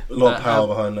was, yeah. A lot of power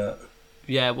behind that.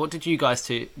 Yeah, what did you guys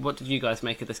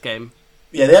make of this game?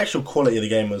 Yeah, the actual quality of the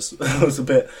game was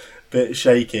a bit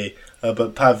shaky.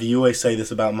 But Pav, you always say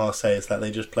this about Marseille, is that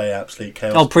they just play absolute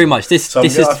chaos. Oh, pretty much. This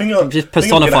just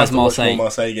personifies Marseille.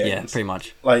 Marseille games. Yeah, pretty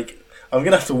much. Like, I'm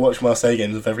going to have to watch Marseille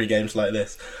games of every games like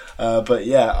this. But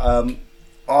yeah,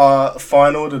 our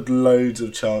final had loads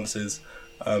of chances.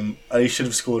 They should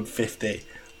have scored 50,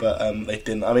 but they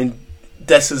didn't. I mean,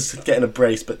 Dessa's getting a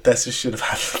brace, but Dessa should have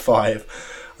had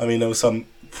 5. I mean, there was some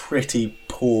pretty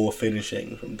poor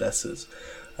finishing from Dessa's.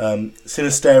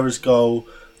 Sinistera's goal,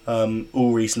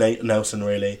 all Reece Nelson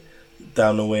really,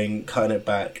 down the wing, cutting it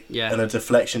back, and a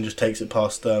deflection just takes it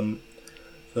past the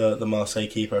Marseille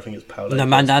keeper. I think it's Paulo. No,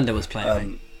 Mandanda was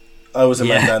playing. I was a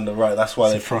Mandanda, right? That's why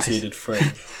they've conceded 3.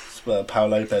 Pau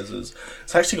Lopez has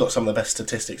actually got some of the best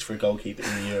statistics for a goalkeeper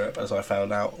in Europe, as I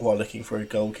found out while looking for a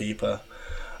goalkeeper.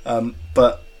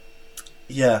 But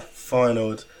yeah,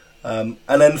 finaled. And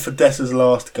then for Dessa's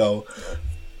last goal,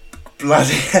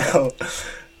 bloody hell,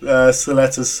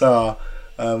 Saleta Sarr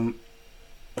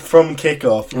from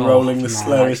kickoff, rolling the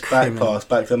slowest back pass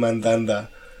back to Mandanda,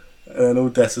 and then all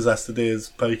Dessa's has to do is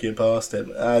poke it past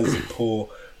him. As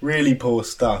poor, really poor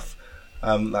stuff.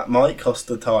 That might cost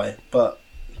a tie, but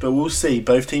we'll see.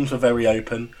 Both teams were very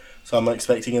open, so I'm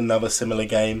expecting another similar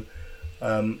game.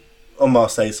 On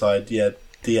Marseille's side,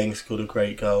 Dieng scored a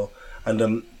great goal,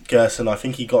 and Gerson, I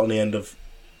think he got on the end of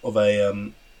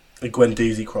a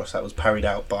Guendouzi cross that was parried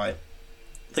out by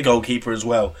the goalkeeper as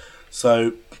well.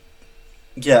 So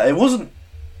yeah, it was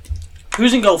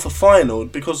in goal for final,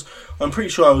 because I'm pretty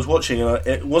sure I was watching and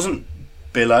it wasn't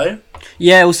Billow.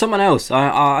 Yeah, it was someone else.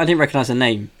 I didn't recognise the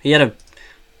name. He had a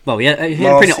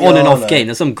pretty on and off game.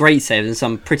 There's some great saves and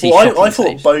some pretty. Well,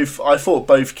 saves. I thought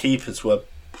both keepers were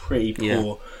pretty poor.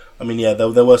 Yeah. I mean,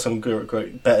 there were some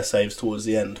great better saves towards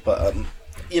the end, but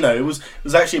it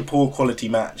was actually a poor quality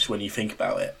match when you think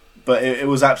about it. But it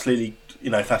was absolutely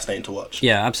fascinating to watch.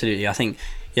 Yeah, absolutely. I think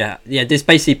this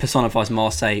basically personifies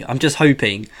Marseille. I'm just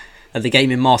hoping that the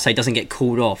game in Marseille doesn't get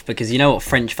called off, because you know what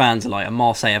French fans are like, and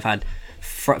Marseille have had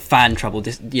fan trouble,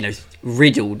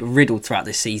 riddled throughout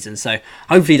this season. So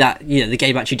hopefully that the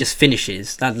game actually just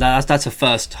finishes. That's a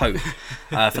first hope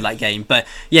for that game. But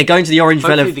yeah, going to the Orange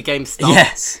Velodrome. The game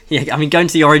starts. Yeah. I mean, going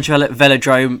to the Orange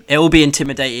Velodrome, it will be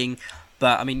intimidating.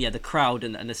 But I mean, the crowd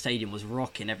and the stadium was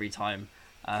rocking every time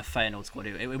Feyenoord scored.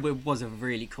 It was a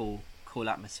really cool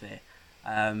atmosphere.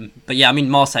 But yeah, I mean,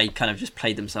 Marseille kind of just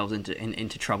played themselves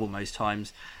into trouble most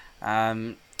times.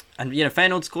 And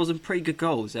Feyenoord scores some pretty good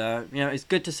goals. It's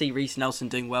good to see Reece Nelson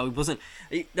doing well. There was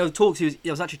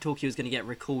actually talk he was going to get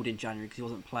recalled in January because he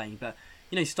wasn't playing. But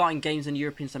starting games in the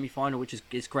European semi-final, which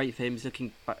is great for him. He's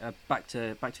looking back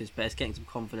to his best, getting some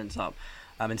confidence up.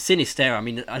 And Sinistera, I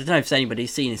mean, I don't know if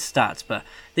anybody's seen his stats, but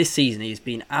this season he's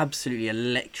been absolutely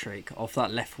electric off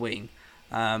that left wing.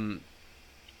 Dessa's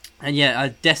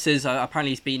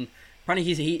apparently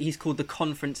he's called the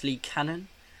Conference League Cannon.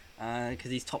 Because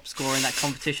he's top scorer in that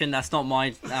competition. That's not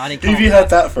mine. Who have you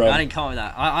heard that from? I didn't come with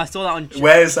that. I saw that on.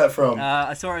 Where is that from?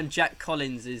 I saw it on Jack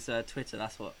Collins' Twitter.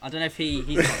 That's what. I don't know if he's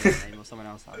got his name or someone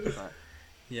else has. But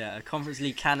yeah, Conference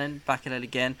League Cannon, back at it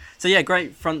again. So yeah,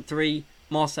 great front three.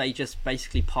 Marseille just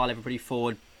basically pile everybody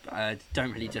forward.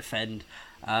 Don't really defend.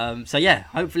 So yeah,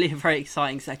 hopefully a very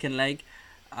exciting second leg.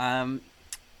 I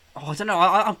don't know.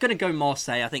 I'm gonna go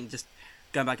Marseille. I think just.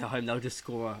 Going back at home, they'll just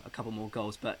score a couple more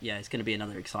goals. But yeah, it's going to be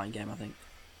another exciting game, I think.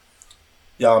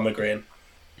 Yeah, I'm agreeing.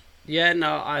 Yeah,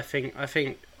 no, I think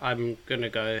I'm going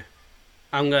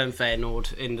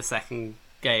Feyenoord in the second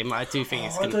game. I do think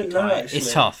it's going to be tight. Actually.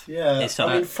 It's tough. Yeah, it's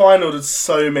tough. I mean, Feyenoord had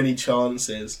so many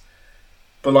chances,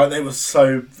 but they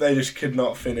just could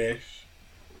not finish.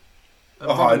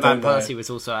 Van Persie was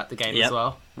also at the game as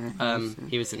well.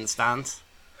 He was in the stands.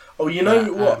 Oh, you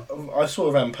know what? I saw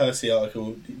a Van Persie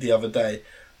article the other day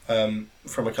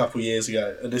from a couple of years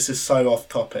ago, and this is so off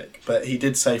topic, but he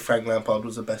did say Frank Lampard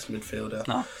was the best midfielder.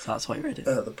 No, so that's why you read it.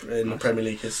 In the Premier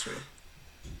League history.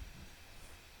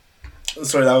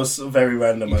 Sorry, that was very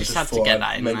random. I just thought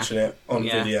I'd mention it on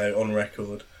video, on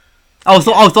record. Oh, I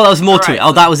thought there was more to it.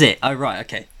 Oh, that was it. Oh, right,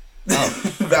 okay.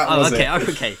 Oh, that was okay.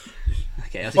 it.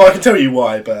 Okay. Well, I can tell you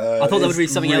why, but I thought there would be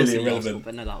something really else irrelevant.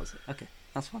 but no, that was it. Okay,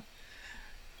 that's fine.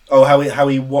 Oh, how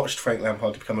he watched Frank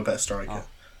Lampard to become a better striker. Oh,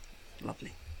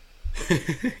 lovely.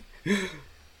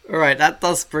 All right, that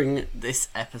does bring this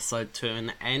episode to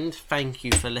an end. Thank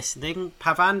you for listening.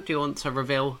 Pavan, do you want to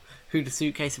reveal who the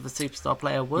suitcase of a superstar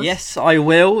player was? Yes, I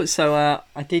will. So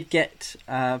I did get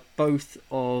both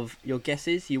of your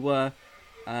guesses. You were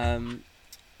kind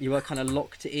of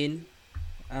locked in.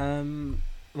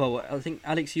 Well, I think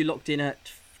Alex, you locked in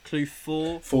at clue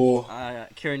 4. 4.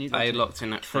 Kieran, you locked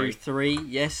in at clue 3.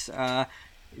 Yes.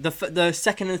 The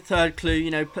second and third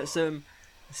clue, put some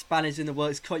spanners in the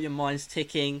works, got your minds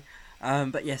ticking.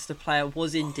 But yes, the player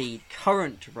was indeed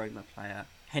current Roma player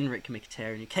Henrik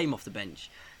Mkhitaryan, who came off the bench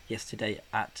yesterday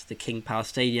at the King Power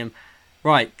Stadium.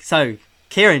 Right, so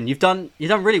Kieran, you've done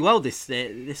really well this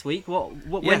week.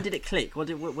 When did it click? Where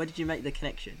did you make the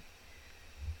connection?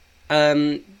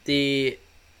 The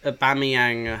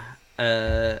Aubameyang.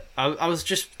 I was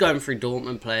just going through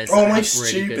Dortmund players. Oh, that my had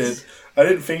stupid! good... I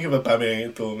didn't think of Aubameyang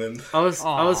at Dortmund.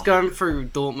 I was going through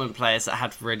Dortmund players that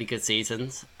had really good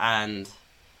seasons, and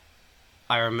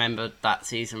I remembered that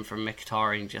season from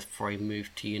Mkhitaryan just before he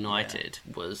moved to United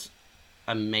was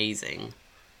amazing,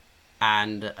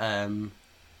 and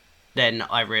then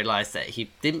I realised that he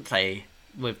didn't play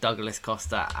with Douglas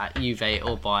Costa at Juve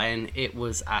or Bayern. It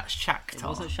was at Shakhtar. It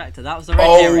wasn't Shakhtar. That was the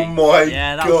red herring. Oh my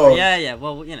god! Yeah.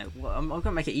 Well, I'm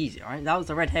gonna make it easy, all right? That was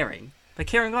the red herring. But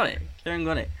Kieran got it.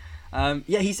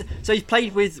 He's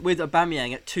played with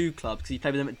Aubameyang at 2 clubs because he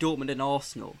played with them at Dortmund and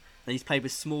Arsenal. Then he's played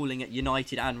with Smalling at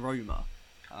United and Roma.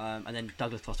 And then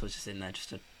Douglas Costa was just in there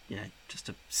just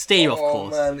to steer you off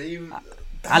course. Man,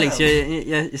 Alex,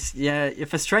 you're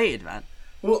frustrated, man.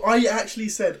 Well, I actually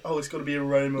said, it's got to be a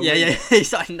Roma winger. Yeah, he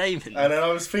started naming them. And then I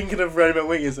was thinking of Roma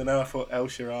wingers, and now I thought El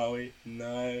Shaarawy.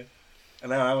 No. And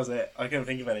now that was it. I couldn't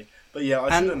think of any. But yeah,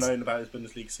 I should have known about his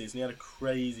Bundesliga season. He had a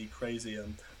crazy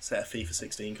set of FIFA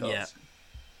 16 cards. Yeah.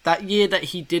 That year that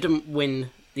he didn't win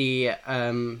the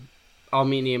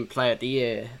Armenian Player of the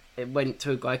Year, it went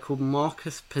to a guy called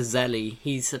Marcus Pizzelli.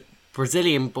 He's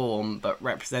Brazilian born, but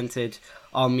represented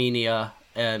Armenia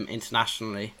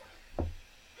internationally.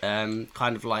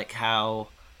 Kind of like how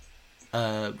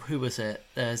who was it?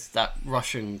 There's that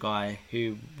Russian guy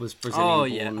who was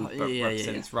Brazilian born but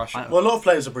represents Russia. Well, a lot of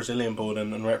players are Brazilian born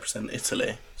and represent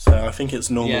Italy, so I think it's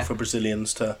normal for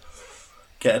Brazilians to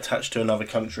get attached to another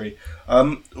country.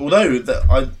 Although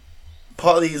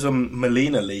part of these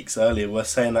Molina leaks earlier were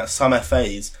saying that some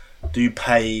FAs do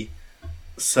pay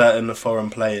certain foreign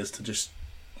players to just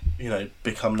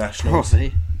become nationals.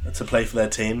 Probably. To play for their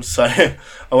teams, so I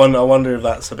wonder if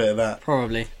that's a bit of that.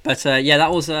 Probably, but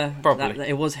that was probably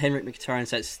it was Henrik Mkhitaryan.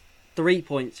 So it's 3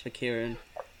 points for Kieran,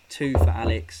 2 for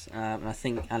Alex, and I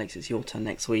think Alex, it's your turn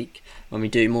next week when we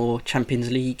do more Champions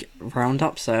League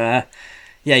roundup. So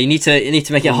you need to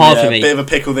make it hard for me. A bit of a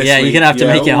pickle this week. Yeah, you're gonna have to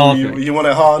make it hard for me. You want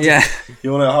it hard? Yeah,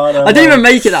 you want it hard. I didn't even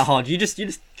make it that hard. You just.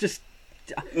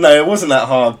 No, it wasn't that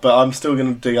hard, but I'm still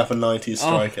gonna dig up a 90s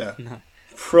striker. No.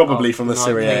 Probably from the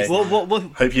Serie A. What?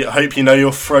 Hope you know your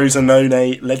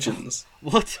Frosinone legends.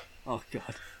 What? Oh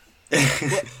god.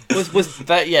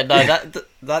 But yeah, no,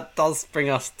 that does bring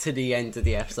us to the end of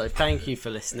the episode. Thank you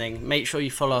for listening. Make sure you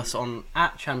follow us on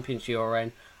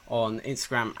 @ChampionsURN on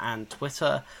Instagram and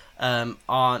Twitter.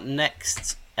 Our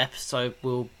next episode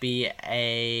will be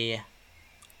a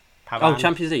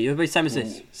Champions League. It'll be the same as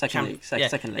this. Second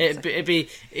leg.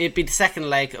 It'd be the second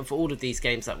leg of all of these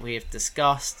games that we have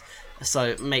discussed.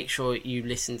 So make sure you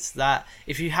listen to that.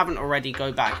 If you haven't already,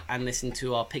 go back and listen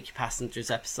to our Pick Your Passengers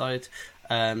episode.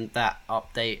 That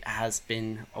update has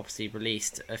been obviously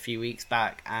released a few weeks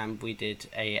back, and we did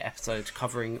a episode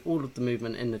covering all of the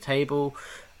movement in the table.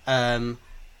 And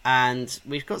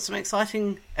we've got some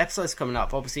exciting episodes coming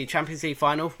up. Obviously, Champions League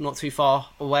final, not too far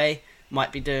away.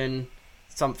 Might be doing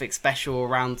something special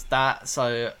around that.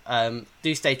 So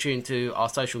do stay tuned to our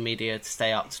social media to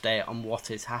stay up to date on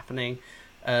what is happening.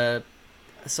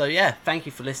 Thank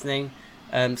you for listening.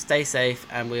 Stay safe,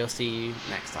 and we'll see you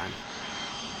next time.